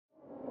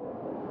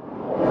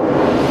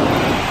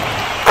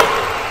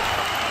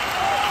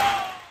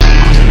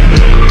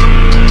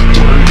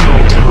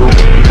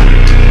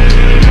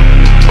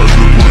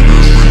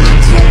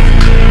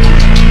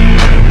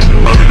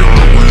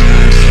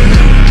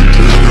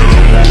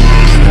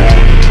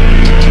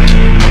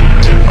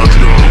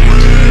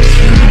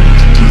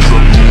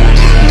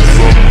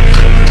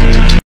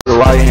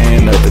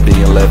then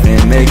you left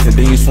hand mix, and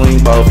then you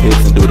swing both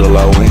hips and do the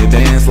low end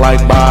dance like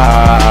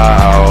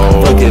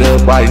bow. Fuck it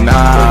up right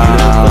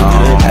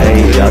now.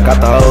 Hey, I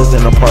got the hoes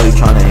in the party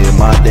tryna hit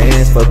my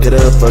dance. Fuck it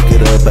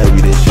up,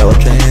 baby, this your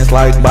chance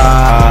like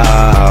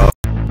bow.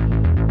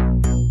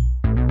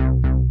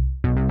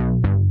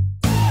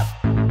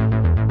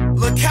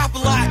 Look,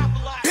 Capilot,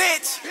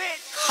 bitch.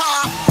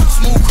 Ha.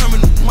 Smooth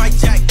criminal, Mike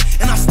Jack,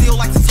 and I still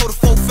like to throw the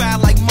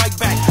 4-5 like Mike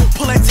back.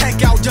 Pull that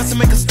tank out just to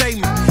make a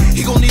statement.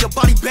 He gon' need a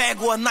body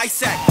bag or a nice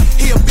sack.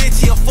 He a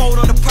bitch, he'll fold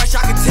under pressure.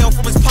 I can tell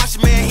from his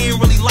posture, man, he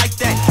ain't really like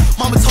that.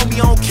 Mama told me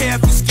I don't care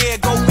if you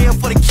scared, go in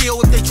for the kill.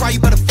 If they try, you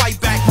better fight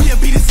back. We'll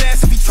beat his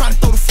ass if he tryna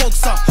throw the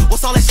folks up.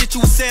 What's all that shit you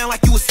was saying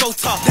like you was so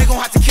tough? They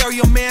gon' have to carry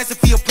your mans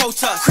if he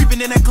approach us.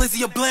 Creeping in that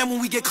glizzy of blam when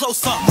we get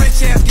close up.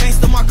 Rich ass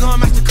gangster, my gun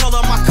match the color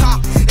of my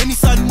cop. Any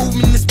sudden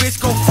movement in this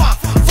bitch go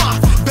fop, fop.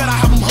 Bet I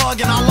have him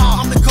hugging I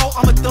law. I'm the GOAT,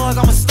 I'm a thug,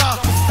 I'm a star.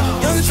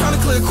 Young and tryna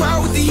clear a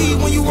crowd with the heat.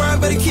 When you run,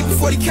 better keep it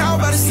 40 cal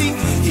by the seat.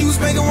 He was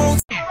making wrong.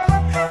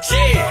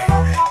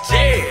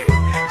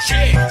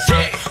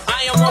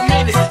 I am 1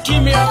 minute,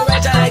 keep me on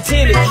ratchet like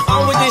tennis.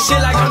 I'm with this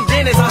shit like I'm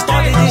Dennis. I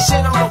started this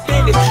shit, I'm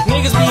offended.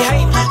 Niggas be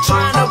hating,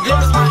 trying to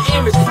blemish my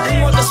image.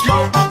 Who want the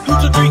smoke? 2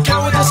 to 3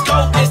 count with the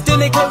scope. And still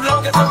they go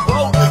long as a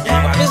boat. You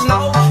rock his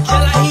nose,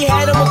 feel like he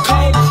had him a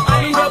cold.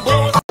 I need a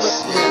boat.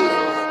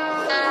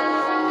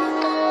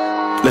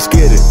 Let's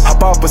get it.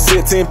 Hop off a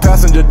 16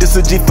 passenger. This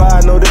a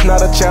G5, no, this not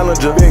a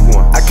Challenger. Big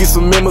one. I keep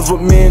some members with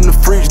me in the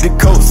fridge. The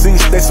coat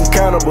seats, they some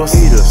cannibals.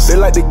 Eaters. They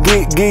like to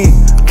geek.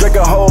 Drink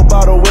a whole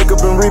bottle, wake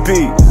up and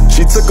repeat.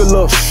 She took a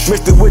look,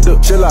 mixed it with the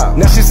chill out.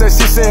 Now she said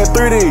she saying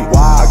 3D.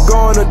 Wow. I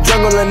go in the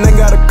jungle and they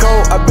got a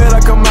coat. I bet I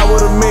come out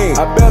with a mean.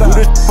 I bet I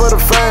do this for the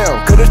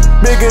fam, cause this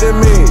bigger than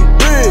me.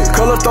 Big.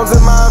 Color stones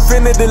in my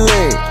infinity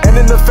lane. And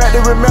in the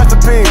factory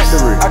masterpiece.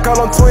 I call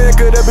him twin,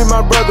 could that be my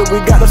brother?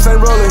 We got the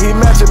same roller, he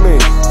matching me.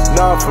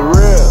 Nah, for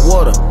real.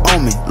 Water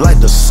on me like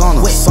the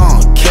sauna.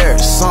 Some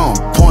carrots, some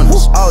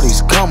pointers. All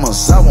these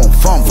commas, I want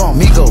fun.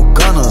 Me go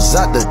gunners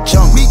out the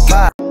junk.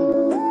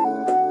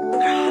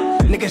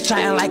 Niggas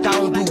trying like I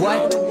don't do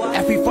what?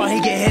 Every front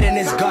he get hit in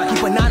his gut.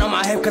 Keep a 9 on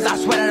my hip cause I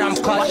swear that I'm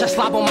clutch. Watch a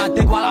slop on my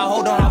dick while I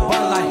hold on a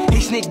bun like he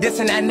sneak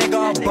dissing that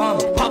nigga a bum.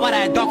 Pop out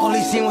that dark, all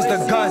he seen was the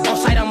guns. On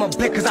sight I'm a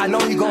blick cause I know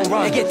he gon'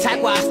 run. They get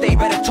tagged where I stay,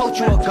 better tote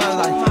you a gun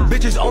like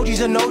bitches,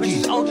 OGs and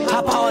OGs.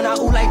 Hop out and I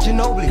ooh like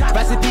Ginobili.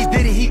 Recipes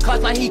did it, he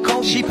clutch like he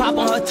Kobe. She pop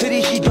on her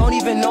titty, she don't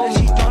even know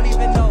me.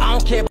 I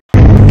don't care.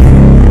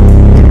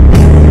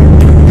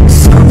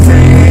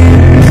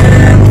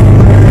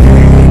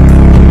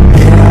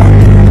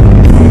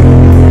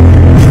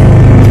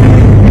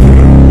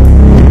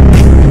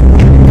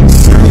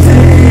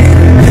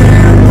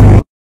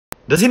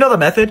 Does he know the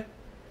method?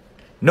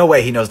 No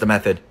way he knows the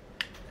method.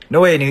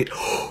 No way he...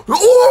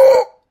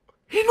 Oh!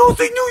 He knows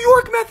the New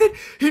York method!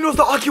 He knows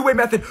the Akiway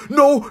method!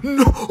 No!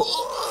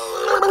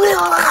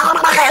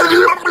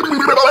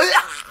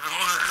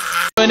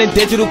 In a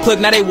digital click,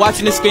 now they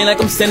watching the screen like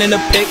I'm sending a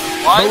pic.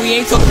 But we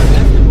ain't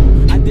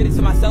talking. I did it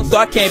to myself, so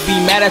I can't be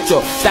mad at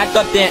y'all. Stacked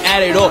up there and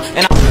add it all.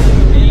 And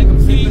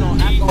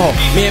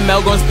me and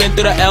Mel gon' spin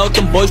through the L.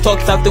 Them boys talk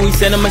tough, then we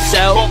send them a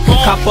shell.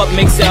 Cop up,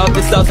 mix it out,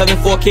 this cell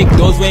 7-4 kick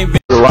doors, we ain't.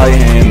 Right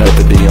hand up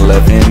and then your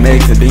left hand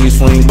mix, and then you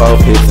swing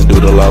both hips and do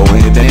the low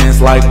end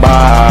dance like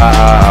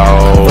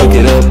bow. Fuck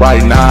it up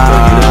right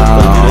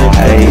now.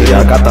 Hey,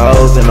 I got the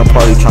hoes in the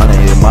party tryna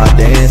hit my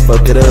dance.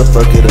 Fuck it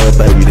up,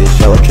 baby, this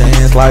your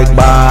chance like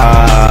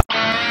bow.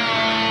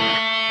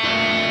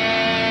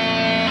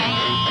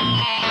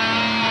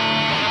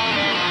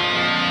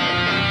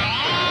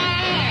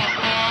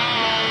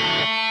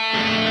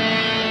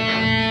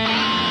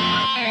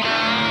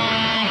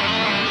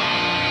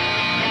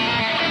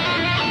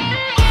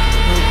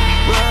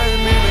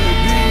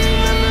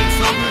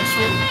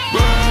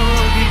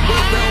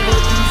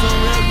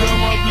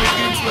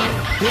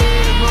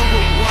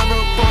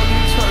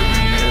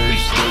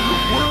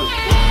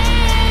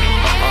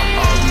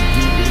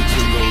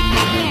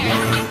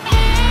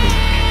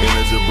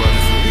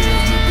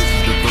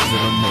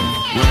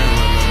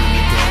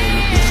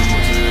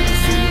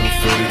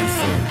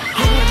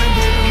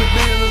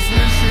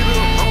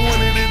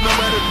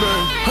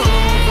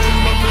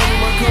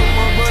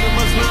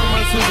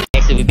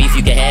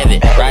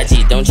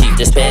 Don't cheat,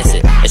 just pass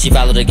it. If she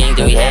followed the game,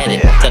 then we had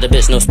it. Tell the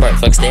bitch no spark,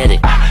 fuck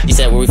static. You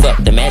said where we fuck,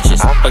 the mattress.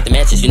 Fuck the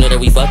mattress, you know that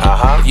we fucking.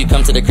 If you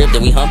come to the crib,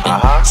 then we humping.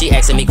 She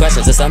asking me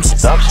questions,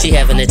 assumptions. She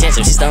having a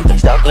tantrum, she stumping.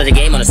 Play the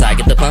game on the side,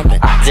 get the pumping.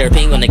 Zero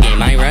ping on the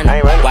game, I ain't running.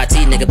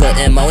 YT nigga put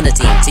M on the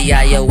team.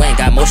 TIO ain't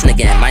got motion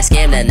again. Might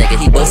scam that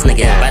nigga, he boasting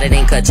again. But it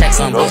ain't cut checks,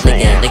 so I'm voting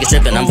again. Nigga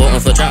tripping, I'm voting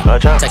for Trump.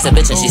 Text a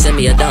bitch and she send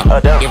me a dump.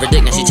 Give her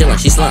dick and she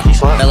chillin', she slump.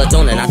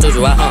 Melatonin, I told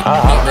you I hump.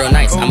 Hump real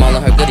nice, I'm all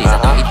on her goodies. I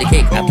don't eat the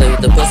cake, I play with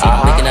the pussy.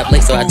 I'm picking up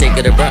late, so I take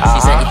her to brunch. She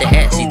said eat the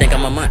ass, she think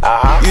I'm a mutt.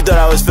 You thought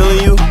I was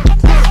feeling you?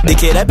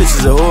 Dickhead, that bitch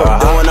is a whore.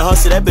 Don't wanna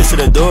hustle that bitch to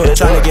the door.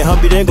 Tryna get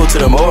humpy, then go to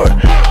the morgue.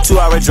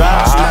 2-hour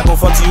drive, she not gon'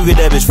 fuck till you get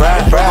that bitch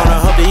fried. On a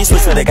hump, then he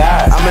switch with the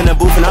guy. I'm in the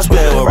booth and I'm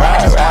splitting with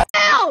rides.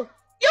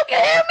 You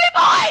can hear me,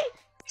 boy?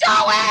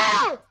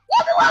 Jorwels!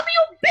 Whoopie,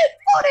 you big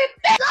booty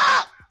bitch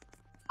up!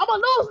 I'm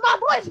gonna lose my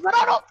voice, but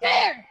I don't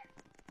care.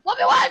 What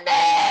me want me?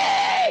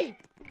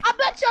 I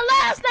bet your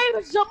last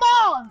name is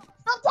Jamal.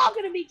 Stop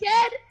talking to me,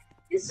 kid.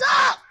 You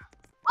suck.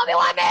 What me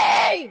want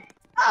me?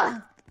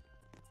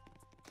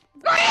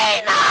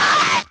 Green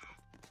light.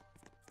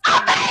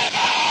 I made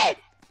it.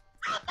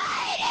 I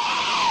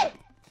made it.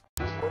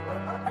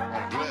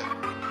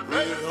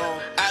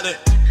 I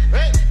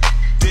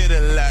did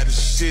a lot of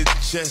shit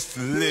just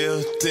to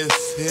live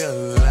this here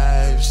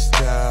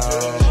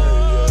lifestyle.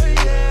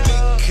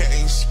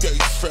 Came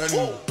straight from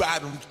the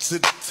bottom to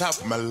the top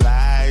of my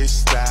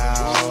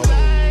lifestyle.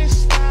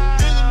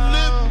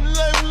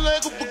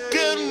 Like a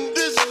beginning,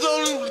 this is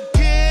only the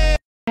beginning.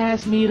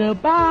 Pass me the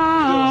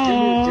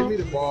ball. Give me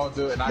the ball,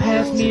 dude.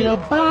 Pass me the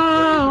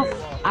ball.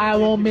 I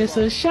won't miss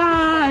a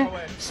shot.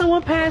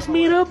 Someone pass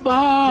me the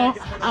ball.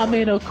 I'm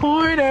in a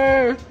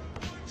corner.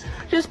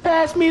 Just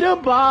pass me the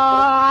ball.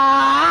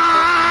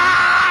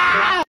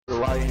 The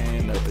right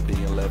hand up and then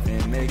your left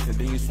hand next and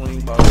then you swing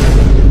both.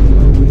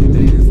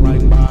 It's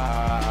like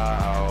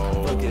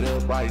wow. Fuck it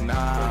up right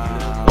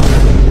now. I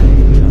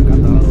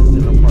got the hoes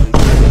in the party.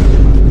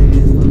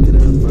 Fuck it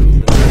up, fuck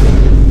it up.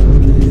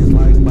 It's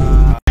like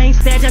wow. I ain't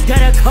sad, just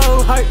got a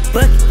cold heart.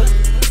 Fuck it.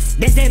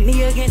 This ain't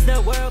me against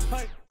the world.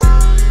 Fuck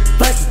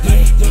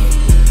it,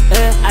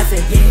 yeah. I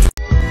said yeah.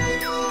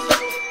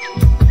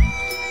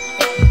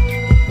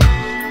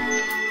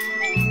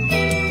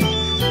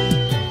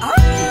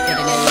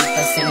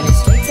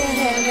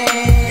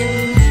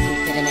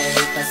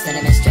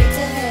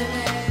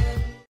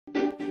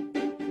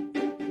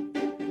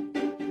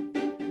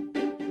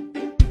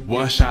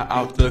 One shot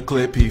out the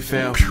clip, he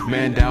fell.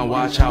 Man down,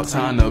 watch out,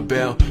 time to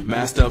bail.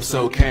 Masked up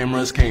so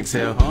cameras can't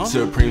tell.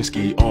 Supreme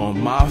ski on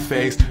my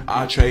face.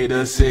 I trade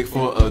a sick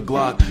for a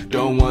Glock.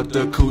 Don't want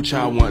the cooch,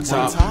 I want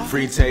top.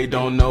 Free Tay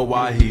don't know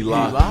why he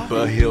locked,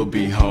 but he'll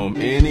be home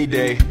any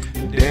day.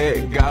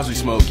 Dead guys we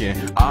smoking.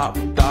 Op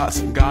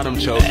thoughts got him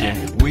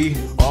choking. We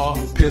all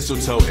pistol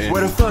toting.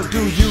 Where the fuck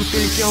do you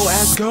think your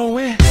ass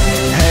going?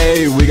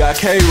 Hey, we got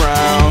K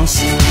rounds.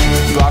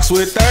 Blocks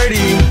with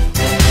 30.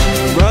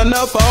 Run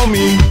up on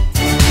me,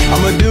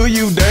 I'ma do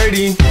you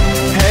dirty.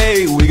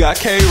 Hey, we got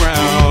K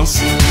rounds,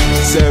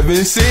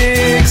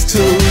 7.62,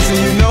 and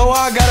you know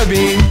I gotta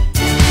be,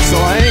 so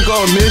I ain't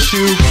gonna miss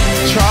you.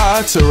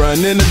 Try to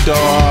run in the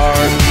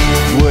dark,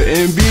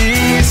 wouldn't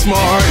be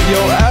smart.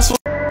 Your ass.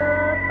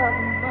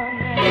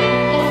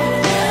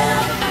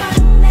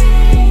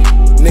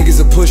 Niggas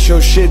will push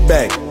your shit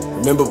back.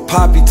 Remember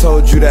Poppy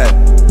told you that.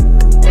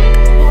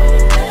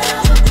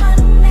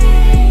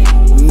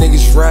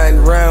 Niggas riding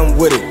around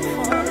with it.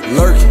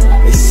 Lurking,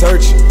 they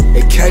searching,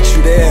 they catch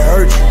you, they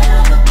hurt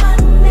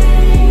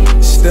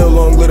you. Still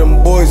long with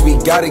them boys, we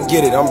gotta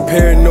get it. I'm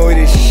paranoid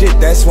as shit,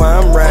 that's why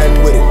I'm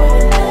riding with it.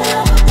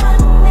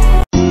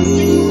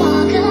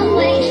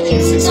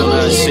 It's a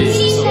lot of shit,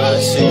 it's a lot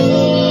of shit.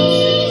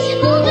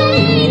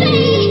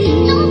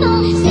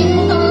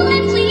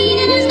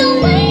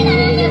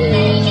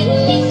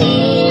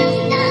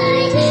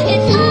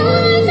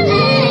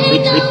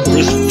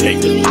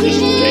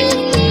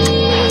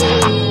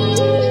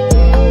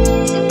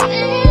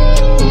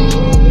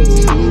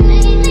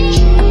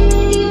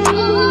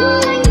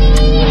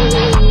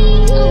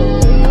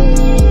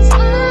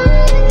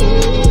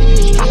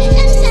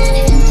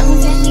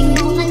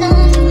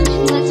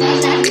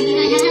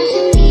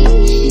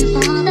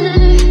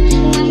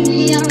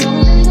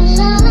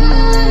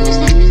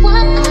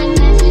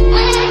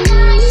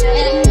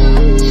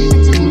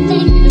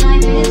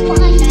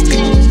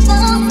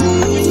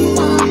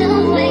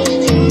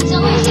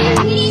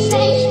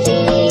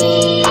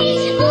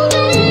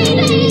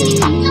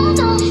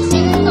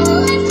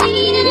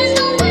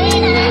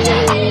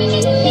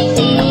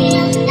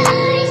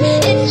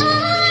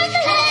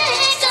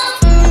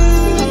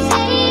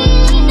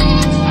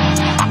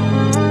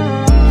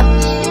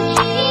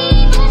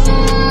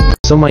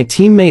 So my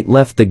teammate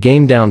left the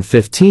game down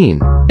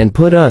 15, and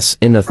put us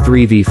in a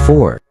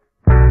 3v4.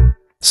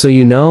 So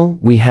you know,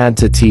 we had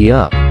to tee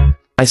up.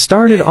 I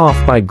started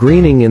off by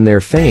greening in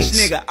their face.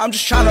 Nigga, I'm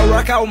just trying to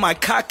rock out with my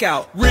cock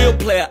out. Real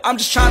player, I'm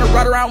just trying to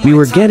ride around. We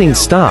were getting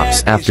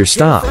stops after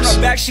stops. From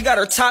the back, she got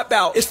her top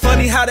out. It's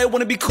funny how they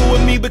wanna be cool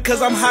with me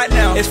because I'm hot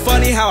now. It's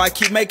funny how I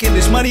keep making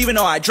this money even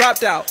though I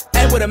dropped out.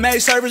 Ain't with a maid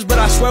service, but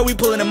I swear we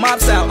pulling the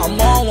mops out. I'm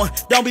on one.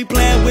 Don't be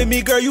playing with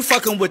me, girl. You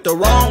fucking with the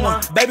wrong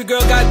one. Baby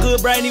girl got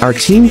good brain. Our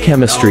team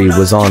chemistry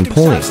was on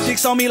point.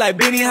 Sticks on me like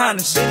Benny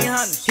Hannes.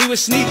 He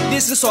was sneak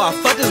distance, so I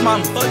fucked his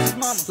mama.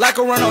 Like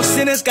a run on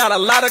sentence, got a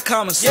lot of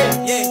commas.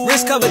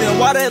 Wrist covered in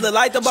water, the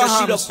light the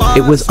Bahamas.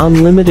 It was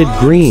unlimited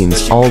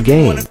greens all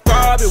game.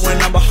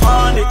 When I'm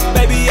behind it,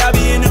 baby, I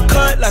be in the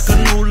cut like a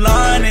new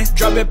line.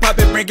 Drop it, pop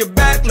it, bring it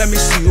back. Let me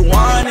see you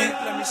want it.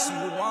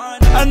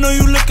 I know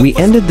you looking. We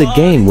ended the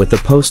game with a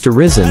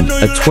post-arisen,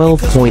 a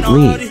 12-point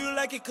lead.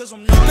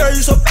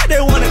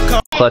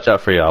 Clutch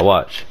out for y'all,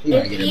 watch. He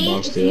not getting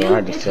busted.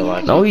 I just feel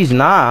like. No, he's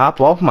not.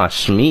 Hop off my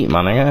schmeat,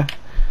 my nigga.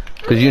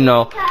 Cause you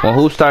know, when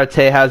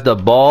Hustarte has the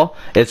ball,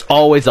 it's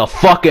always a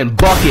fucking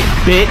bucket,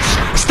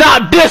 bitch.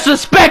 Stop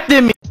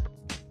disrespecting me.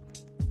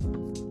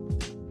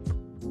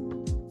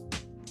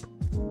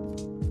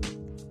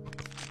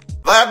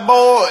 That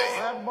boy,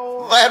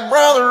 that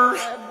brother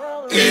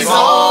is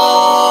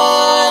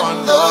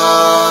on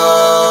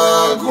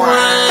the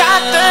ground.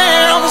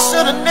 Goddamn, I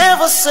should've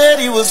never said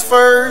he was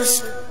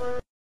first.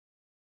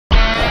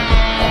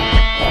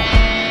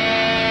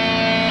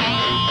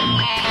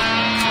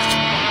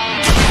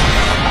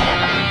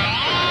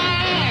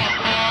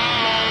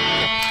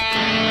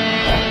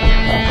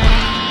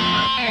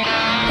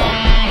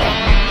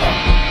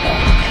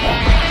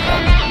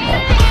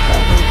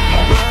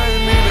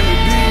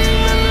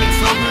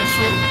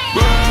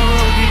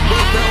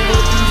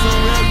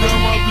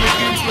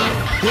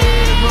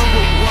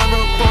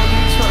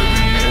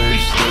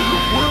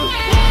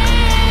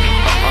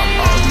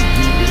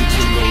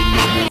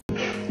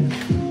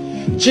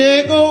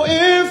 Chegou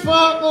em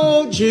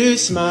foco de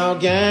smile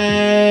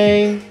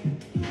gang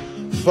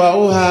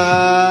for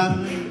high,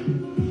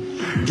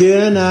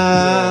 getting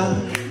high.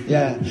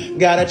 Yeah,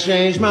 gotta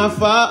change my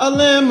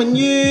falling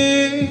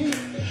yeah.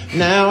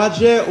 Now I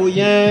jet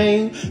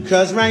yang,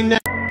 cause right now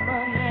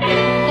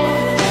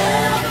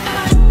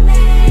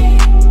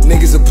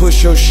niggas will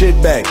push your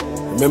shit back.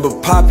 Remember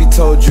Poppy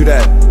told you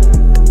that.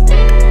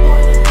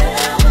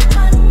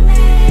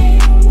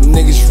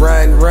 Niggas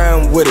riding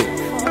around with it,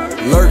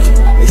 lurking,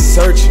 they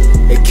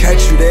searching, they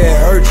catch you, they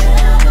hurt you.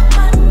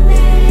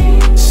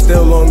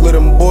 Still on with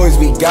them boys,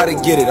 we gotta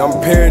get it.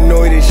 I'm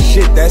paranoid as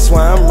shit, that's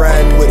why I'm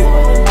riding with it.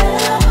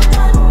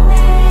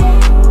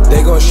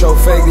 They gon' show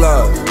fake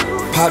love.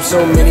 Pop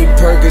so many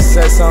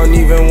Percocets, I don't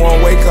even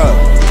wanna wake up.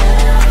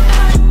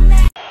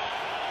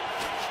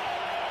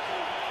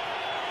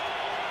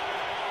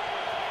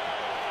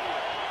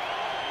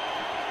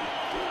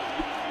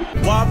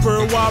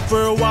 Whopper,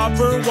 Whopper,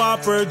 Whopper,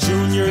 Whopper,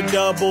 Junior,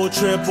 Double,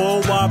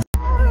 Triple, Whopper.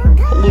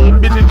 Little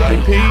bitches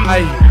like P.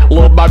 Hey,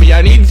 little Bobby,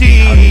 I need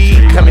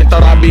G. Come and throw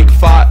that big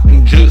fat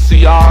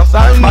juicy ass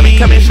on me. Bobby,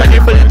 come and shake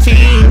it for the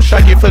team,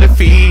 shake it for the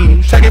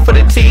feed, shake it for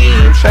the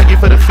team, shake it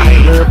for the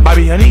feed. Little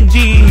Bobby, I need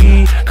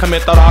G. Come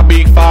and throw that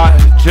big fat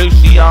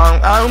juicy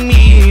on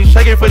me.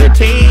 Shake it for the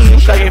team,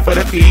 shake it for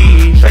the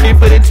feed, shake it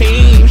for the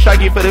team,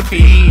 shake it for the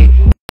feed.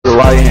 The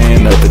right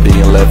hand up and then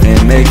your left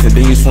hand makes it.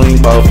 Then you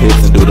swing both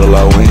hips and do the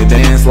low and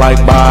dance like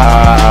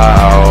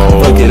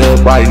bow. Fuck it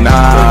up right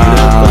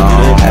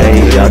now.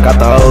 Hey, I got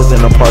the hoes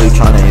in the party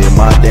trying to hit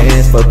my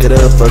dance. Fuck it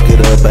up,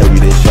 baby,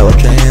 this your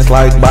chance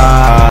like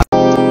bow.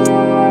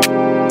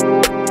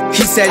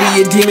 He said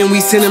he a demon, we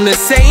sent him the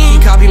same. He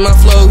copied my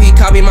flow, he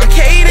copied my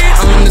cadence.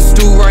 I'm in the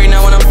stew right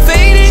now and I'm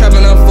faded.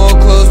 Trapping up full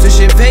clothes, this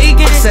shit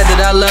vacant. Said that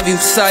I love you,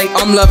 sight.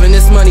 I'm loving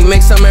this money,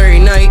 make some every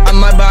night. I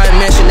might buy a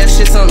mansion, that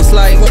shit something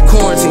slight.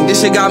 Quarantine,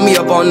 this shit got me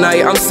up all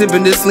night. I'm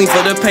sipping this lean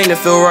for the pain to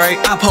feel right.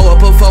 I pull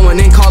up a phone and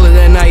then call it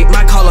at night.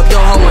 Might call up your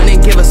hoe and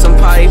then give her some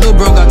pipe. Lil'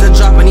 bro got the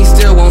drop and he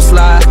still won't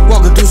slide.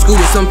 Walking through school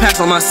with some packs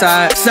on my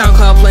side.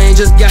 SoundCloud playing,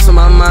 just gas on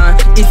my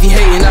mind. If he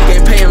hating, I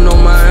can't pay him no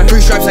mind.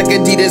 3 stripes like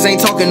Adidas,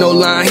 ain't talking no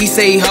line. He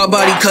say he hot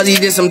body cause he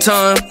did some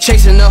time.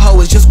 Chasing the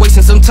hoe is just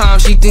wasting some time.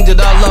 She think that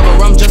I love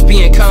her, I'm just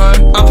being kind.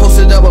 I'm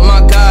posted up with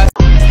my guys.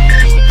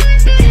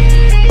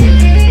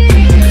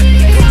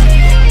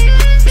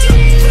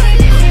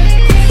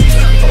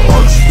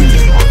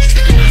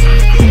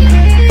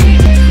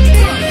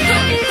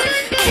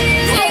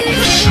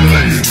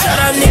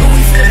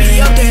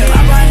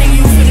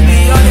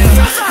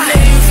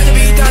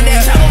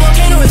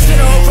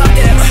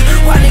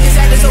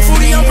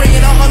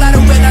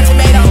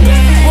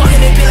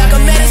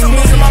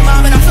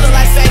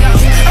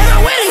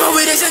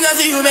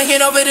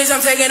 Over this, I'm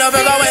taking over,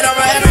 going over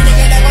every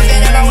nigga that gon'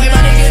 stand in my way. My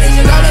nigga, this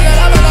is all that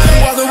I'm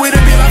walking with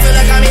a beam, I feel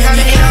like I'm in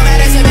heaven. Ain't no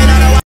matter, sipping on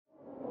the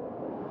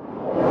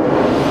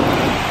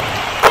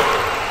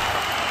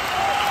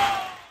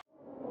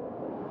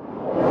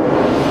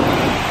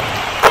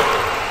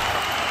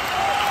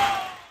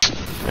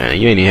Man,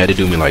 you ain't even had to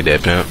do me like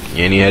that, pimp.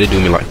 You ain't even had to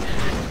do me like.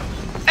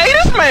 Hey,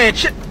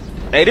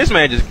 this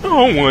man just. I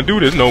don't wanna do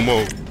this no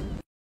more.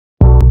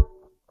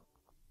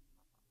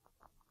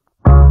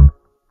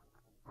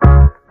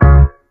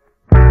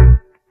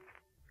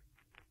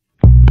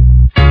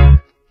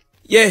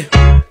 Yeah,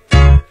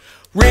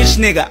 rich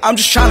nigga, I'm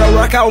just tryna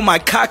rock out with my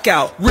cock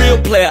out.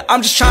 Real player,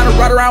 I'm just tryna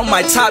ride around with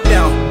my top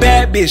down.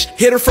 Bad bitch,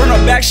 hit her from the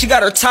back, she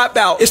got her top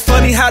out. It's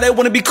funny how they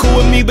wanna be cool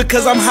with me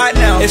because I'm hot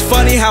now. It's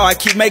funny how I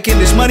keep making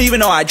this money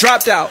even though I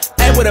dropped out.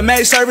 Ain't with a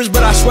maid service,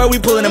 but I swear we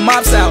pulling the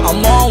mops out.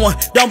 I'm on one,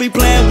 don't be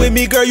playing with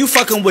me, girl, you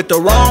fucking with the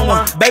wrong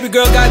one. Baby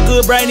girl got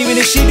good brain even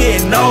if she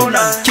didn't know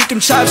none. Keep them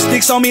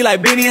chopsticks on me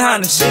like Benny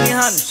Hannes.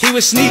 He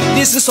was sneak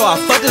distance, so I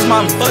fucked his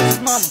mama.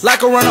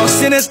 Like a run on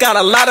sentence, got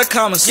a lot of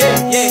commas.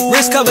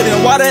 Wrist covered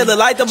in water, it look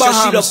like the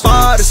Bahamas. So she the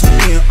farthest, I'm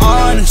being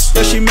honest.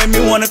 But she made me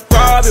wanna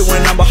grab it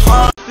when I'm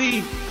behind.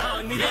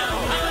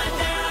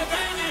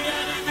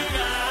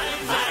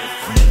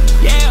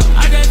 Yeah,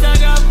 I just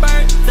took a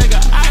bird, took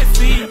a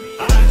icy.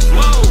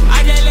 Whoa,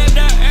 I just left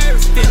the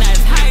earth, then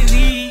that's high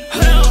Z.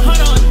 Hold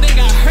on, think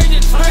I heard you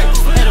twerk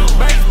at a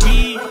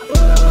birthday.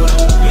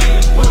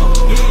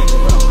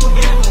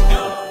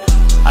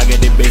 I got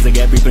the bass, I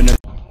got beef in the.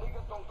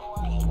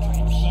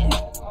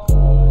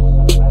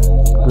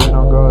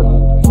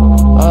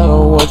 I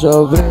don't want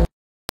The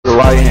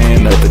right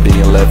hand up and then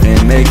your left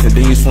hand mix, and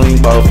then you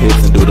swing both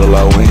hips and do the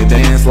low end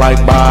dance like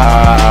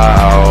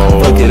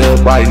bow. Fuck it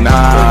up right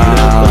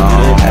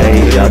now.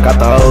 Hey, I got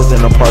the hoes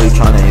in the party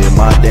trying to hit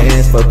my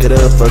dance. Fuck it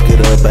up,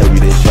 baby,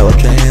 this your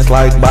chance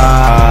like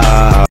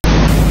bow.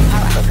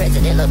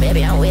 President, little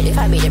baby, I'm with it. If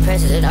I meet the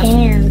president,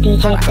 damn,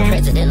 DJ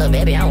president, little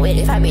baby, I'm with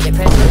it. If I meet the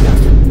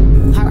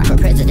president, I rock a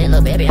president,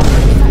 little baby, I'm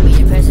with it. If I meet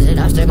the president,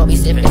 I'm still gonna be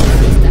sipping it.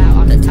 Style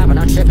off the top and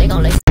I'm trip, they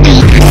gon' lay.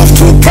 Off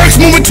two perks,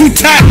 moving too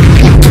tight.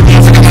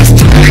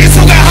 It's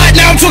so got hot,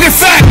 now I'm talking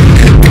fat.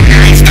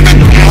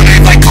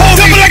 Like cold,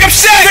 jumping like I'm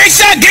shot. Straight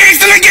shot, gangs,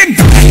 then I get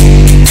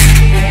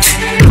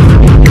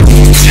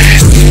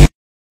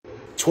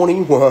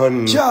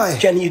 21. Joy.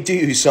 Can you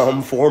do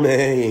something for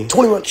me?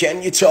 21.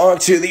 Can you talk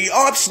to the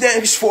ops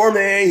next for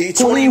me?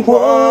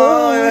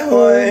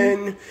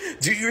 21.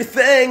 Do your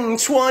thing,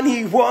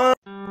 21.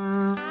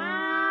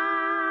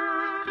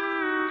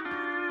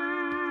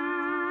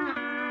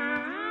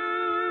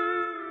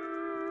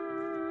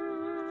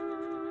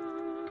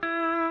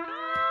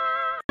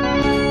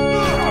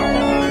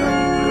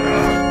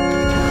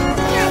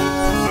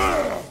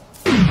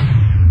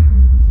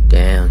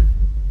 Damn,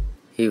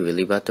 he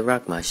really about to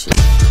rock my shit.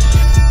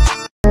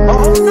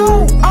 Oh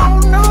no, oh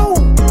no.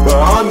 But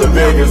I'm the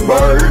biggest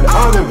bird,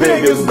 I'm the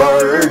biggest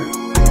bird.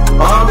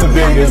 I'm the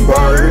biggest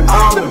bird,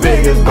 I'm the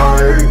biggest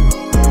bird.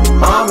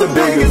 I'm the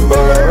biggest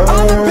bird,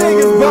 I'm the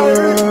biggest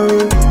bird.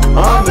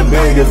 I'm the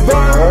biggest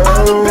bird,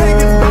 I'm the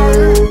biggest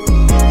bird.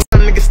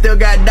 Niggas still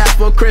got die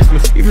for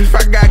Christmas. Even if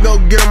I gotta go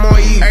get them on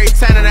Eve. Every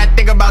time that I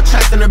think about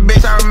trusting a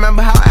bitch, I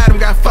remember how Adam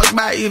got fucked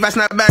by Eve. I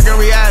snap back in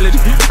reality.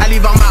 I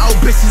leave all my old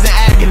bitches in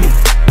agony.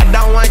 I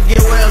don't want get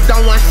wells,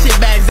 don't want shit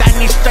bags. I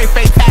need straight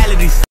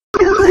fatalities.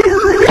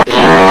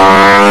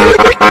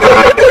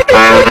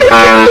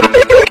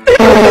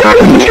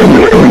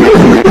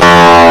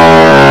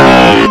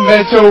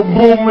 Let your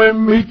boom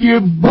and make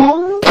it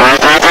boom.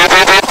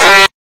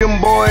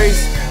 Them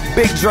boys,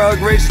 big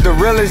drug rich, the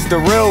realest, the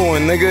real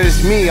one. Nigga,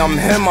 it's me, I'm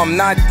him, I'm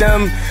not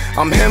them.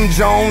 I'm him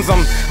Jones,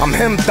 I'm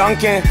him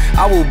Duncan.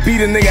 I will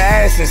beat a nigga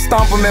ass and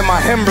stomp him in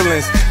my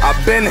Timberlands.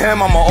 I've been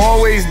him, I'ma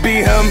always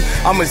be him.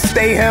 I'ma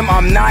stay him,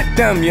 I'm not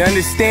them, you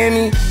understand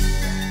me?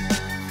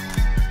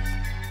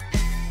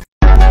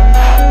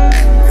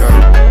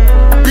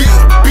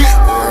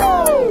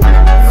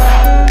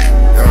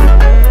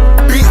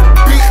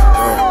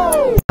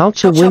 How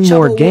to win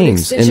more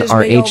games in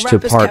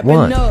RH2 Part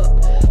 1.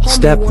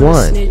 Step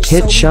 1.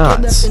 Hit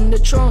shots. In the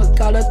trunk,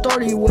 got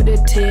authority with a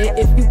tit.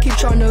 If you keep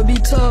trying to be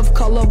tough,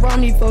 call up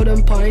Ronnie for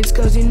them pints,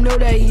 cause you know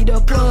that he the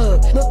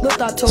plug.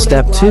 Look, I told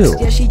Step 2.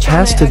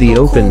 Pass to the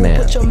open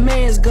man. Put your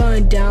man's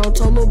gun down.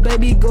 Told little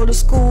baby go to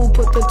school,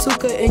 put the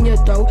tuka in your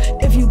throat.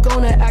 If you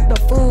gonna act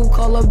a fool,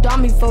 call up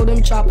Dommy for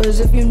them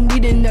choppers. If you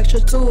need an extra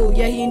tool,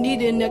 yeah, he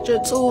need an extra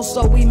tool,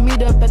 so we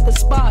meet up at the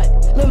spot.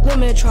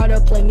 Limit try to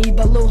play me,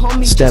 but little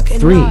homie Step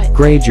 3.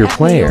 Grade your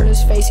player. On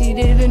his face, he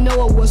didn't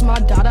know it was my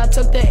dot. I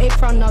took the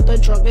apron out the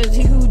trunk. Is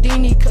he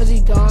Houdini? Cause he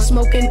gone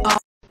smoking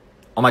off.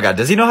 Oh my god,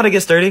 does he know how to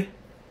get sturdy?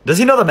 Does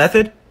he know the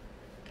method?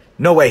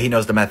 No way he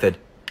knows the method.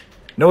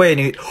 No way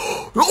he...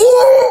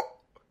 Oh!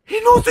 He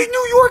knows the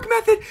New York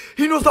method!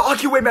 He knows the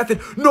Akiway method!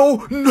 No!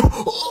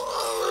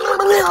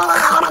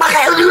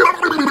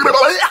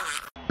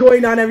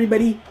 Going on,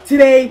 everybody.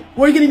 Today,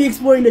 we're gonna be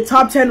exploring the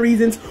top 10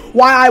 reasons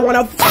why I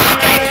wanna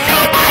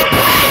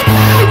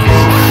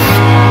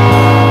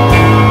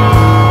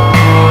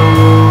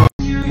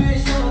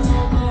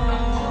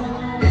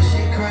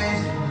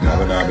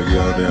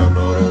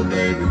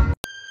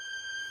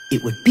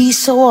It would be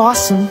so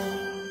awesome.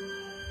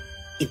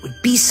 It would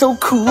be so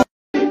cool.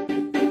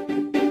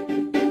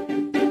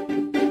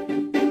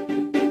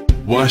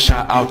 One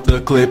shot out the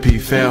clip, he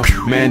fell.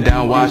 Man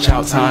down, watch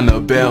out, time to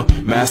bail.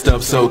 Masked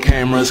up so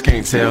cameras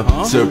can't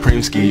tell.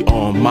 Supreme ski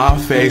on my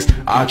face.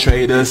 I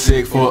trade a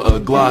sick for a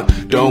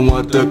Glock. Don't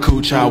want the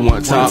cooch, I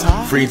want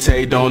top. Free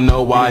Tay don't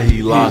know why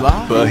he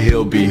locked, but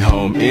he'll be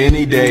home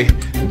any day.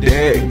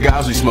 Dead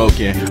guys we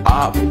smoking.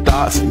 Op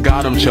thoughts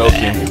got him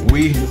choking.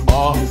 We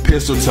all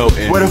pistol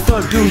toting. Where the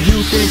fuck do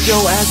you think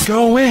your ass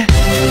going?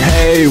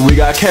 Hey, we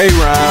got K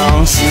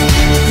rounds.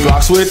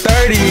 Glocks with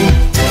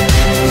 30.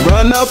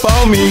 Run up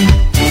on me,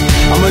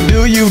 I'ma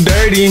do you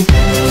dirty.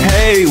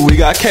 Hey, we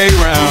got K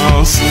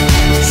rounds,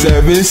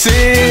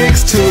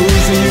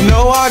 7.62s, and you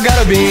know I got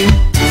a beam,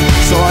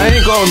 so I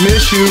ain't gonna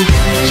miss you.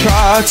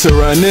 Try to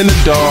run in the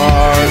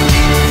dark,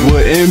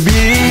 wouldn't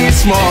be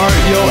smart.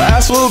 Your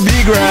ass will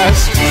be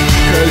grass,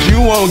 cause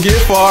you won't get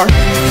far.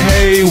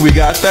 Hey, we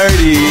got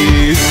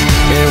 30s,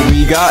 and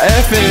we got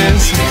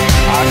FNs.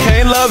 I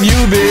can't love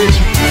you, bitch,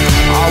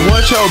 I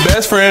want your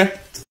best friend.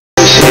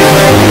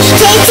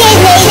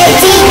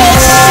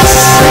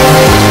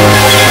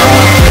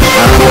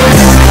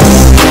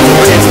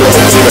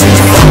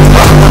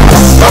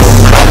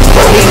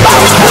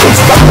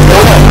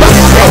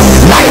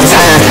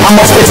 I'm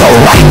gonna spit the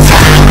right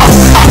time.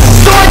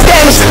 Sword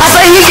damage, I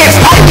say he gets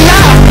piped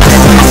now.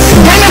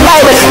 Cannon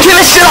baby,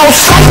 killing shit on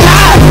sight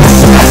now.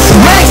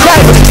 Red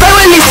cracker, stay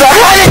with me for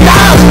 $100.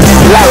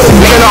 Like,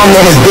 nigga, I'm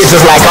on his bitch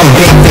just like I'm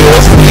big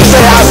deals. You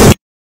said I was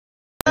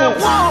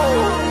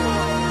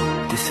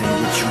This ain't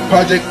what you want.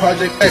 Project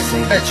This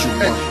ain't what you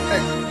want.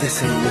 This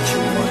ain't what you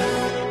want.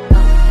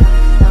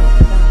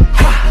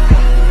 Ha!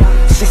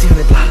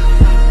 1600 block.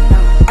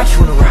 I just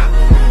wanna rock.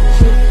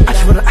 I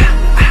just wanna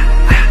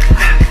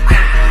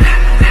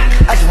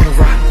I just wanna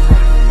rock.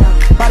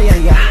 Body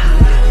yada yada.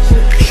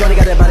 Shorty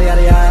got that body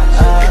yada yada.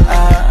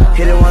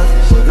 Hit it once,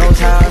 no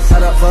time.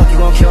 Set up, fuck, you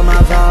gon' kill my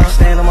vibe.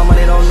 Stand on my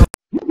money, don't know.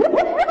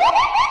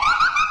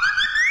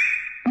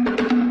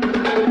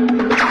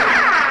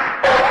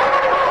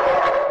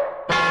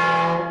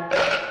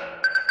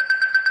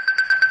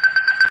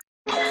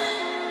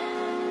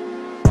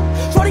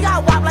 Shorty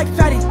got wop like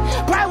Fetty.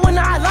 Bright when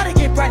I let it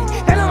get ready.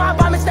 Then on my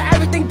bottom, Mr.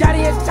 Everything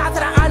Daddy. And shout to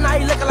the eye, now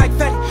he looking like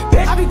Fetty.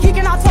 Bitch, I be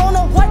geeking, I told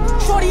her what.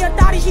 Shorty a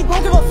thotty, she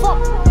don't give a fuck.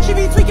 She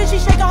be tweaking, she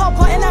shaking her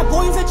butt. And that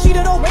boy was a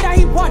cheater, the way that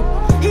he won.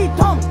 He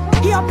dumb,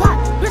 he a pot.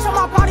 Bitch on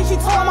my body, she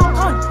told him I'm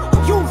gun.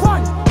 You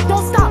run,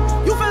 don't stop.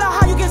 You feel like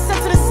how you get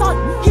sent to the sun.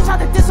 He tried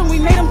to diss him, we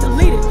made him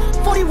delete it.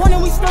 41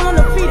 and we still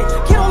undefeated.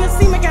 Kid on the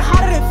scene, making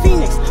hotter than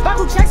Phoenix.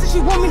 Michael Jackson, she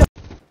want me to.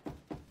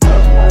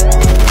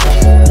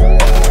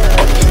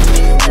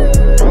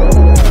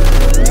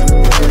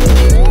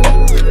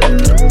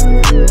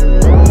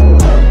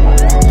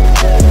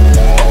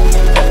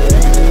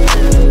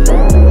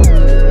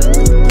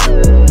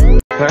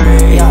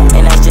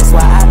 And that's just why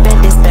I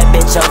bent this bad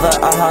bitch over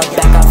on her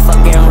back. I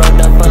fucking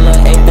rolled up full of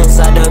ape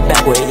inside the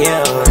back with you.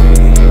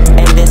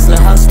 And this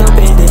little hoe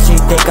stupid that she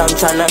think I'm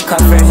tryna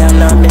cover him.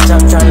 Nah, bitch,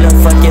 I'm tryna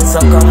fuck you, so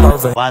come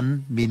over.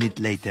 1 minute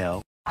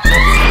later.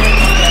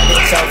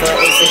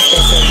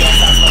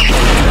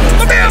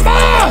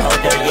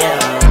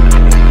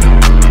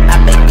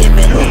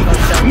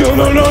 No.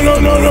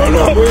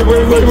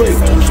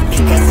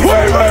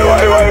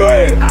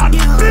 Wait.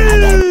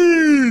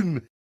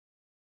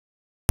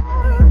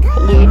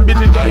 Little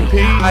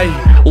BTNAJWLS. Hey,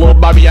 little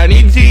Bobby, I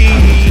need G.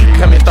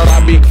 Come and throw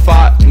that big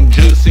fat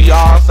juicy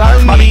ass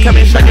on me. Bobby, come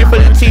and shake it for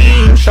the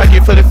team, shake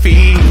it for the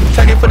feet,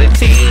 shake it for the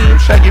team,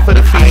 shake it for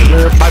the feet.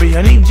 Little Bobby,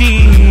 I need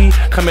G.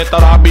 Come and throw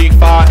that big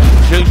fat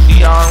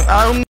juicy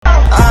on me.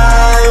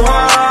 I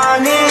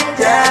want it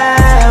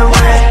that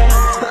way.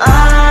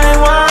 I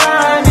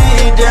want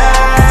it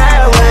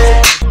that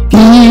way.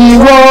 He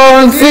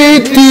wants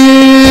it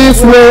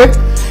this way.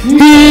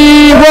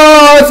 He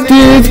wants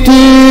it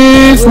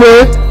this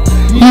way.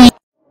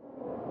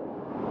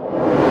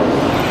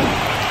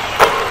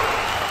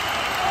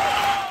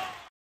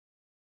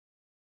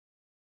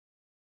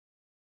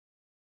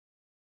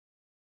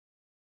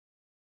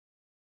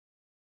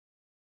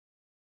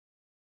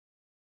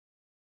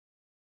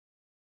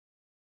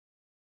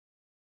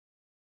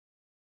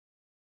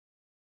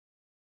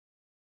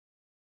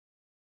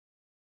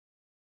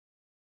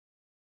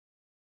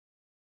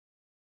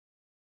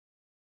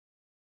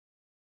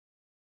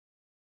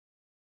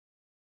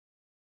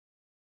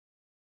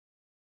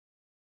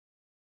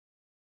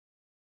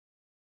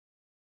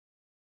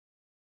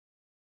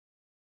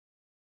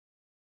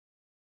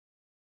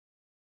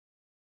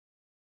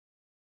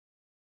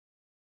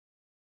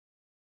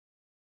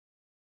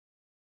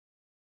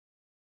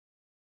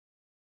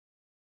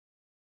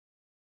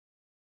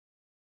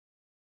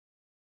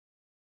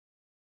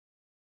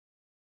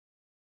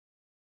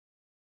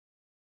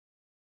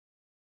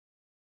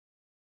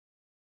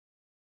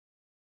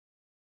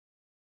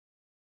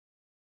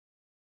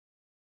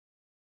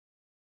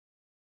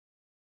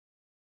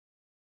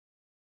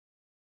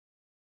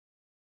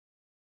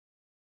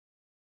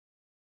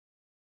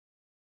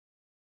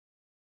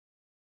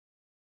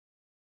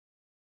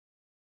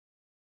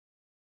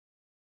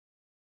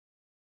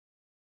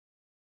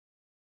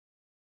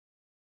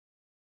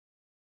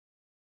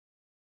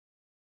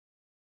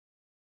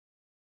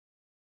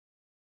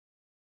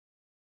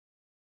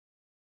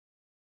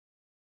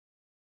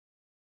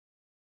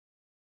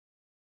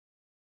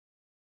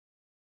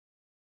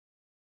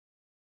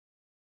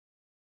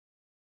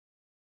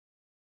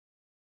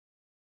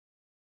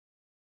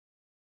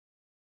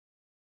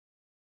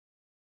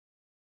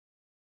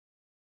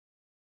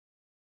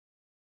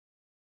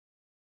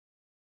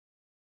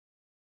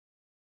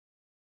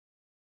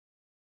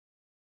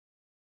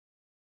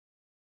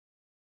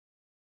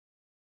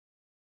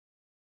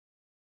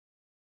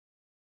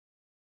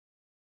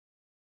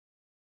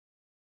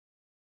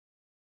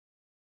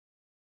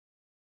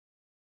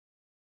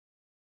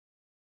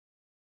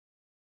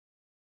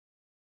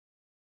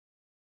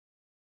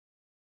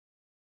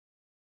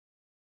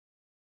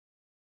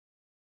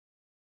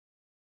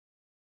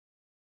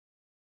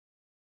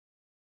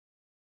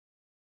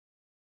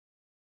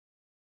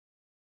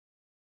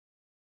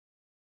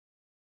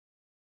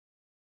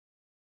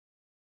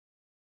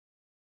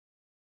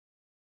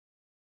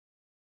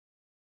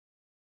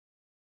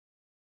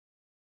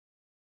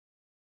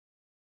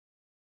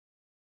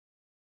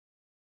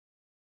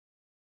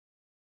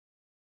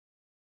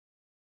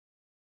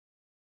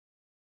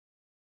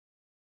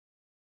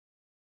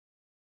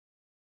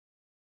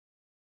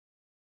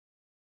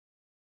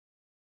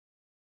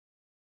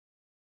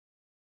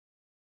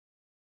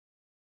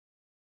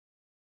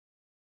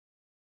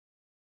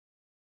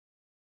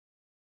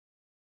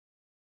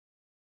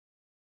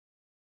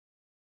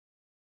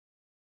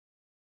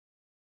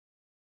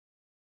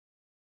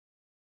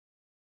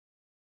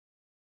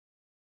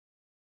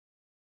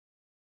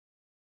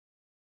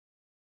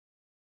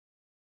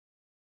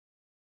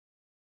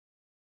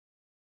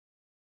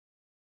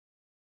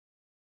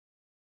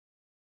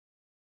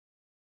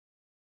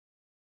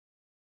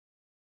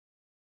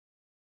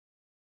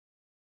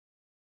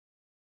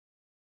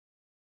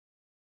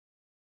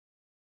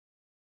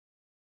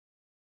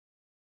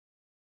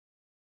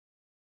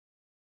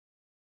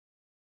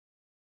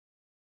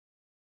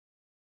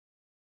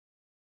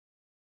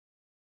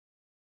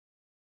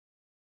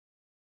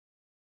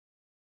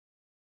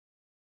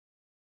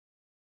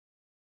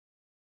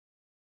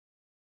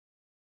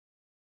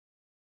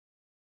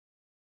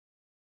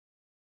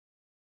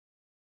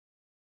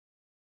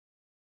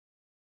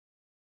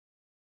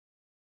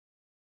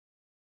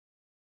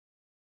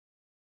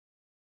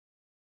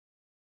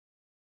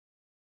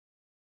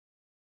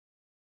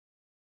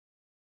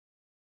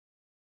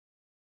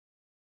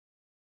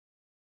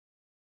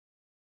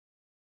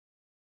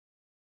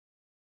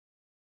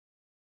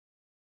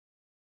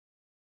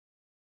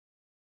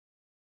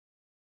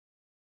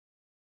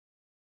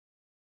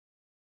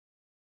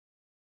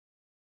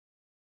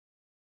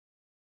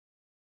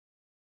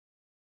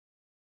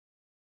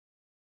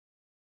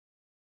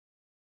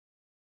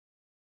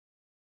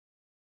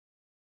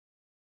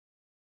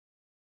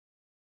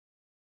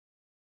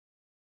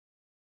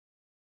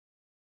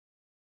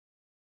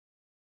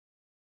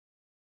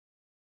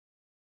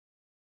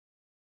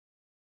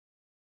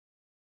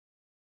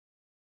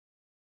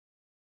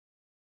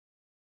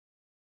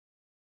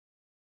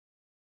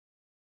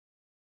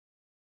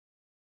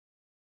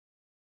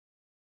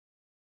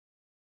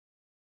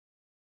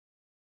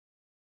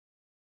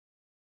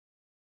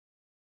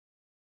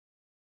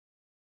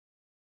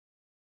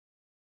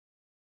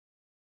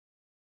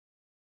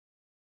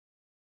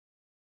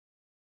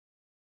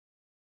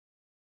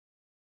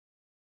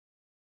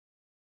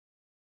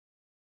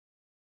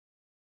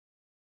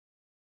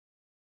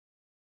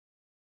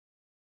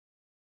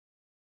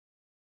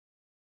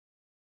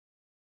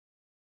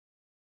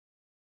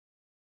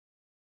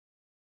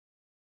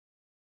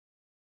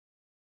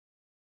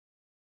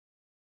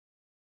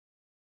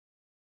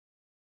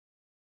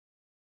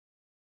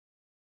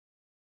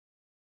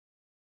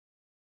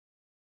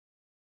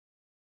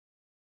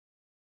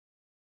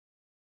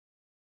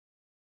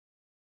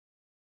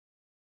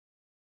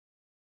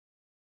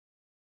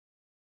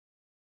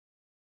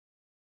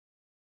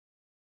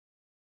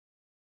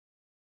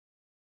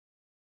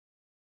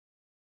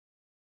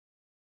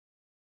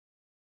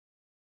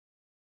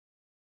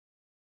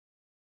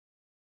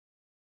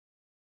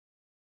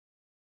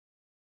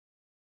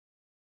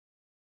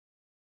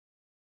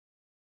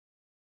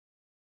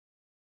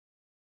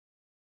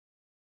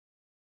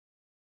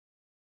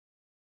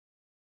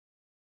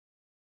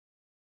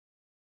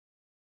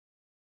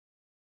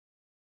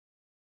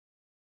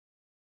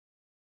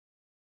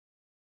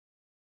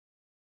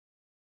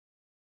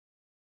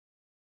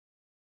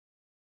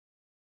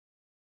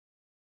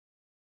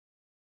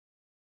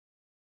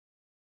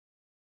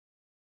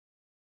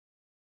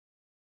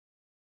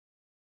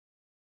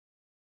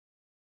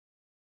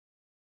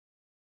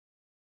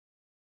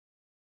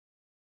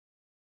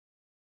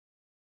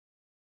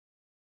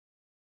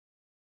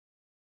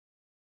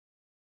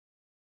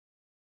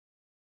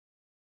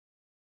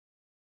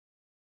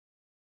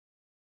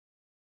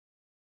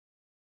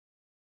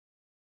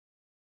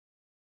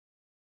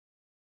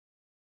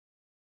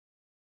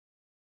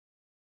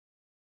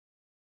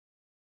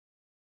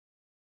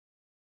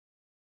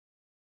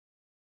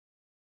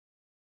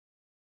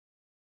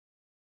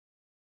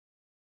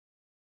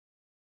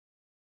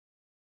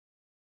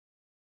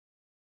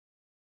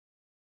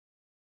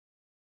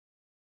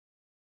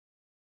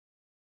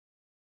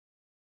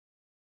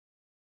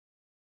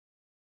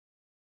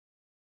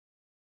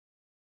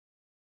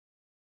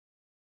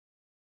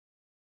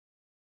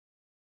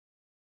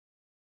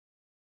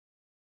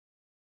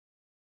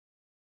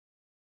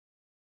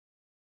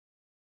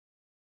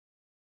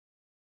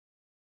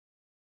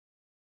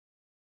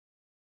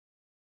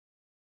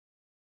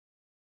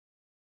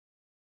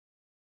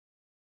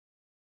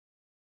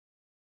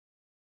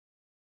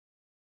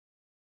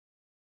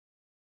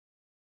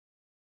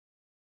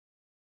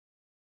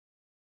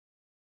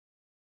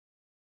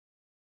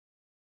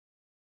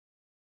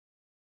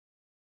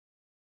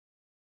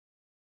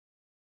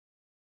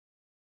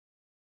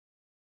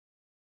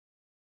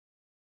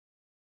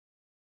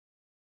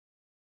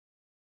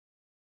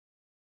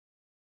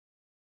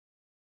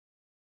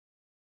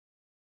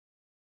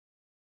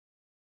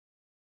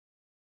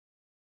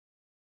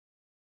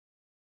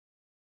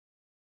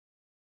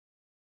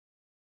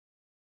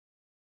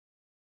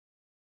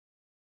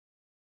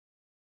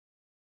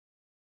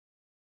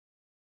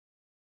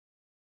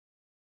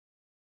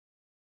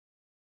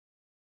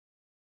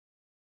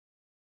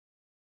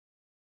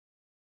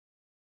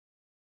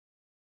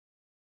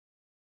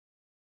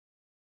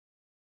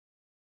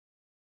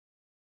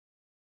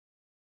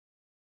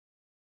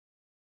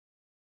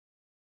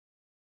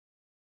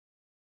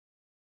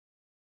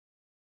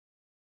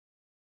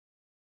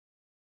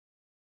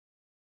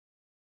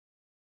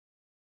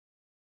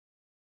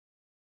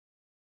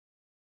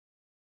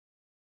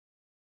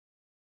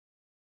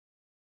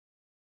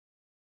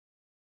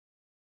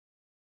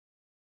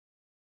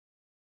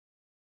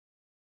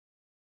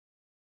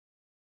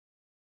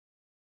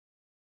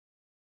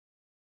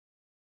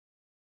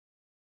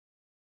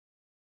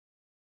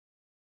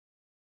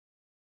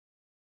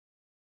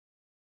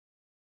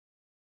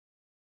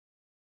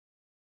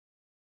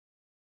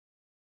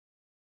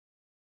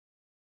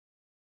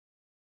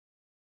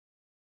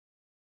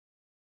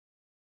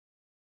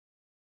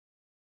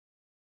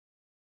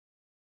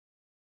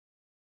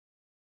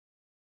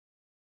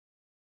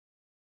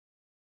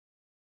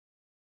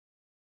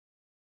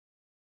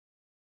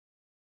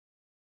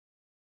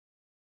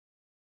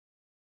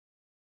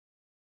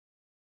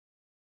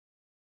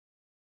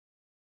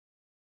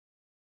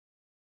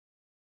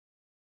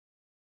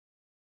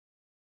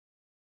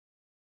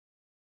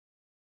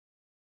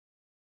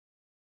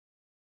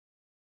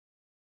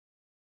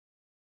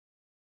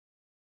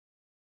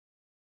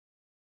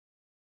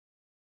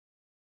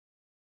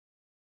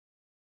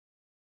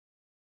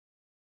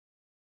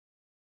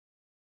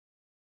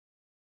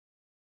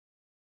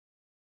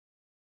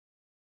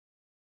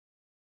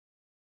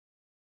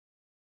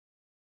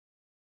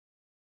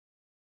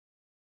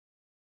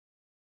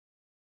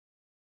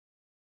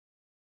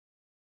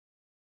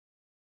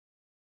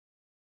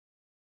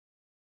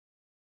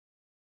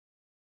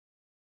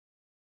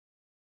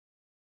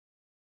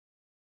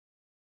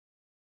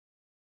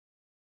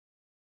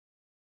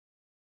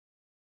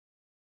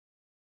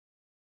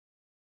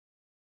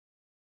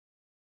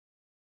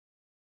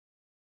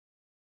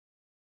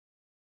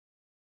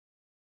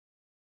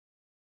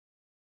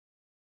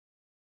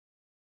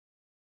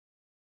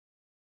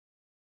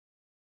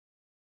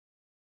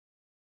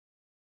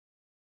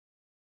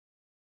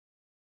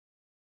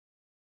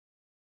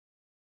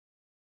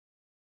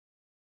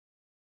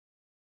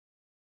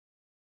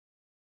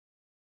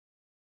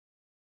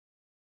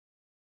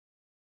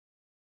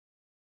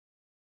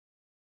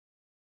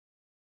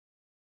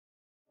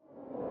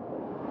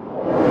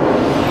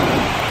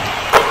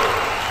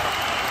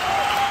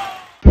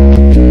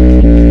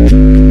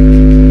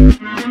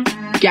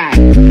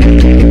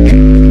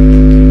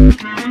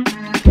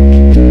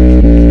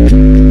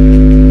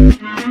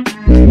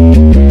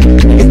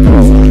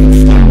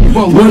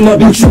 I'm running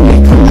up and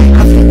shooting.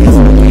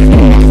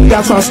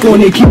 Y'all trying to score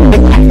and they keep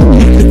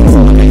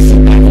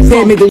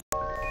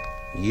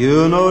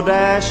You know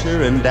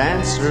Dasher and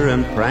Dancer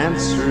and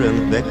Prancer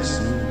and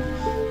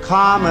Vixen,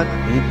 Comet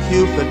and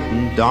Cupid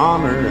and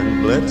Donner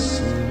and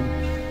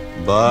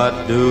Blitzen.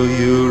 But do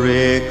you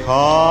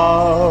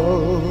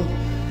recall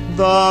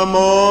the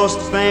most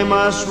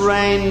famous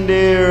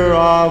reindeer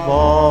of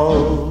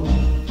all?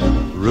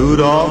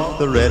 Rudolph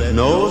the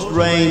red-nosed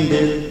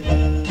reindeer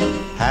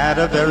had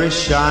a very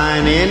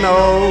shiny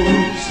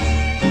nose,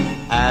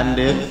 and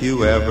if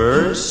you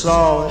ever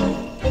saw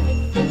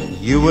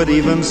it, you would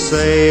even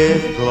say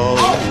it glowed.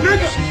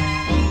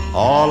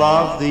 All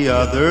of the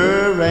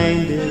other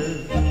reindeer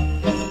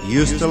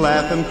used to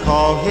laugh and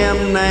call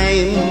him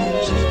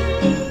names.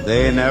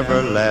 They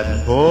never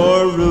let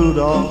poor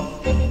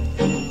Rudolph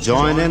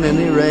join in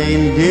any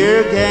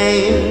reindeer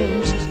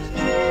games.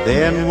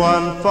 Then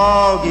one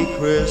foggy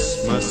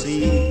Christmas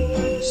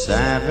Eve,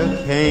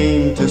 Santa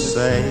came to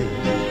say,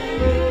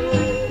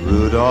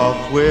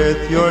 Rudolph,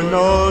 with your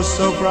nose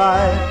so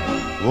bright,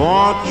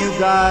 won't you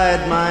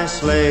guide my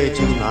sleigh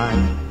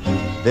tonight?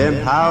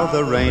 Then how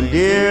the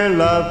reindeer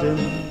loved him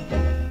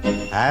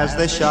as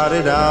they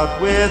shouted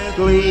out with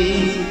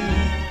glee,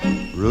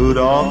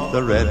 Rudolph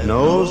the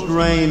red-nosed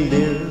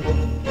reindeer,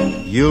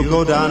 you'll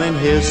go down in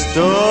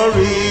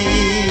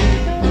history.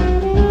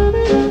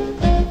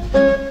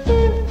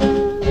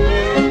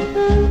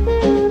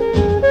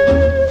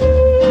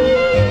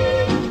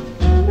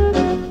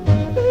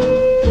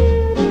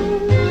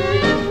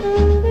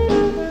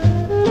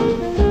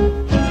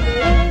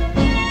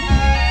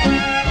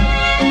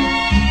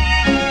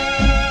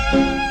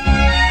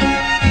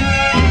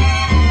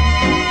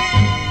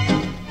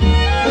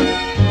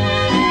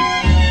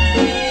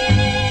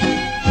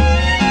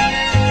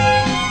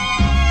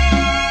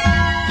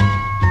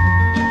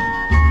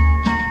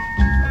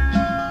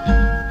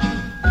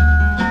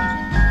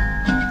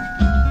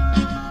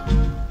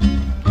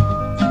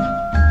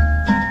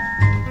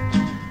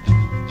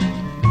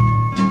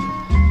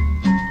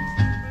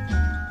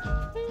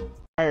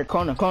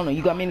 Corner,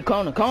 you got me in the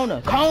corner,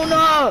 corner,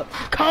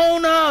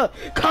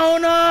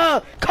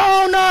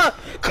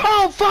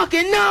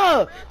 fucking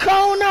no,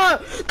 corner,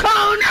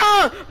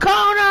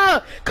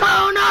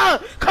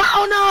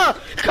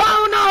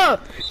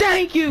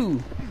 thank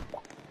you.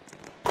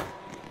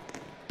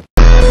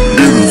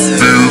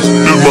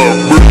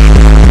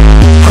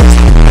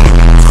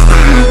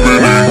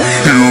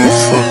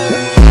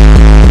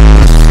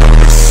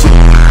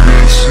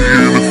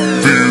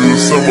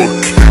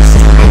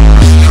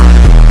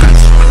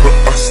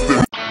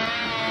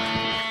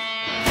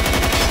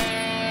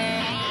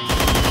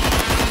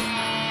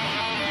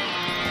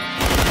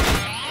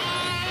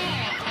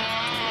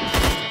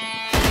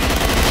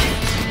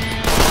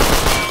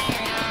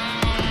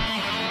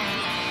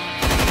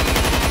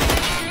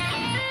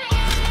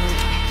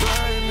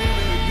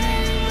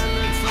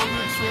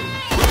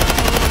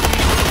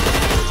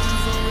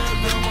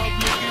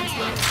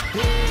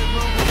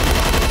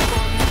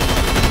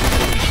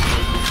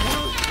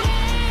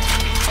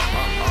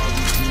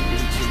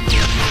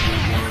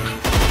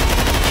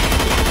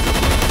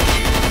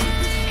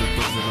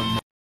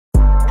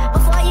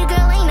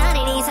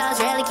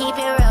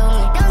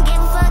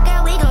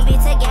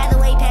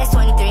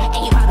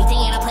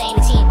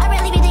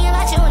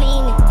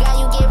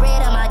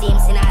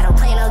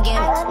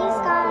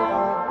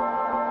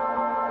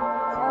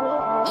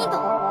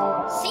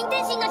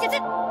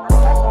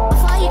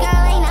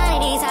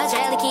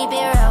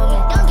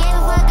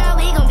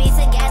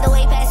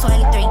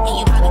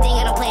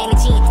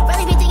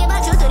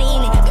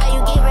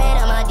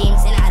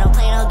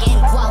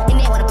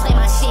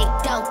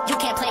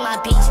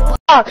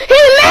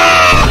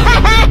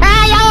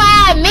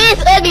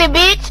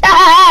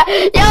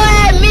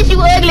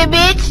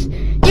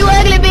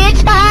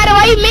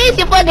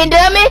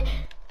 Dummy.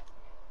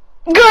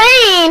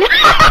 Green.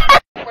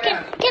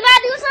 Can I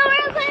do something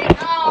real quick?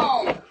 No.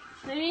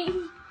 3,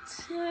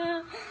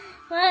 2,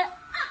 what?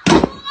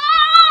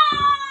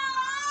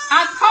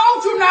 I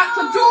told you not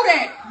to do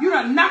that. You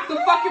done knocked the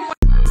fucking.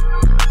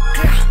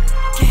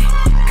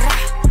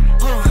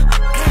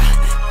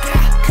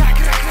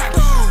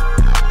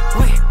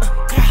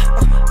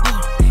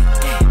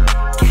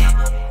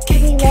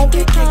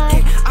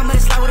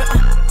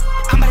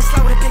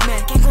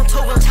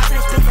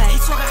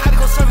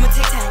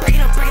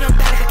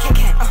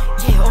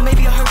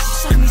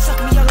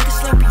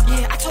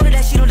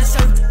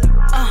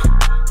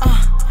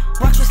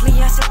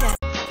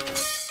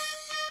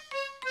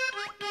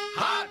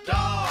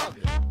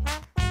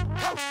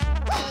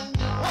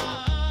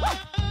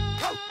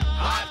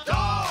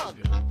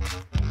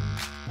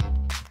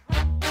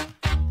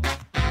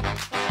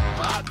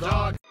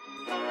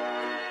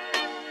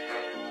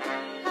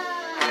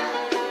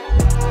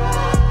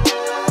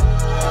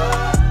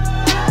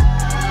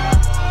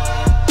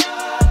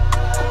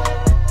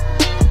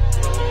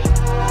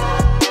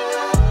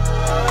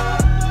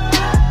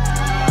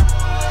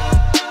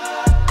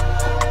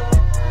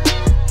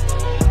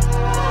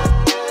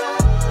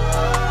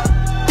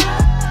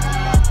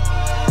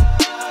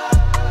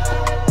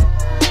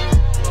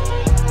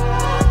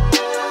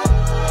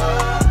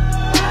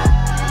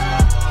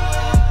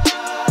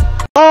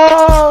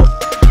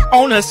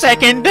 the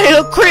second day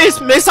of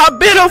Christmas, I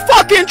bit a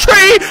fucking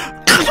tree.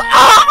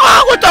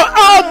 With the,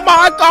 oh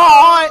my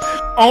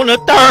god. On the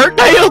third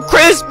day of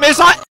Christmas,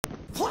 I...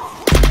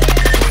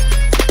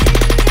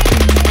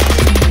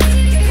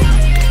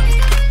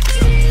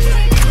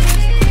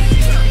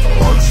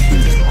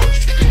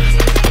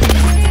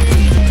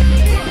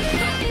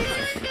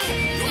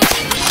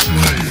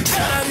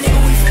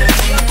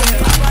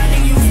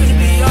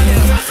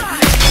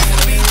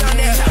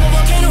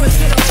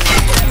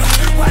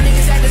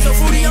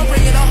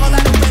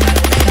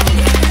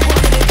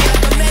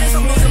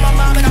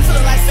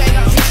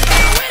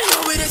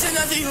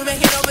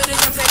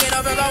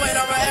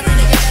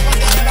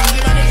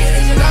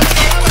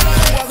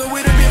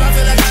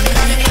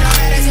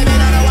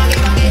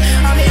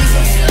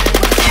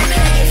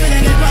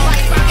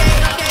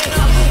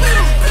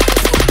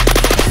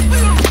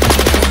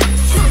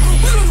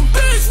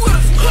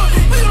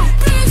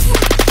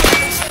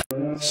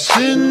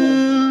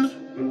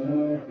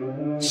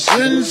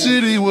 Sin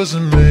City was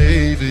an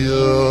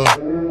savior.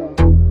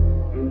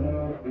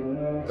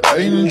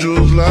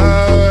 Angels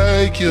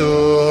like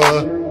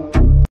you.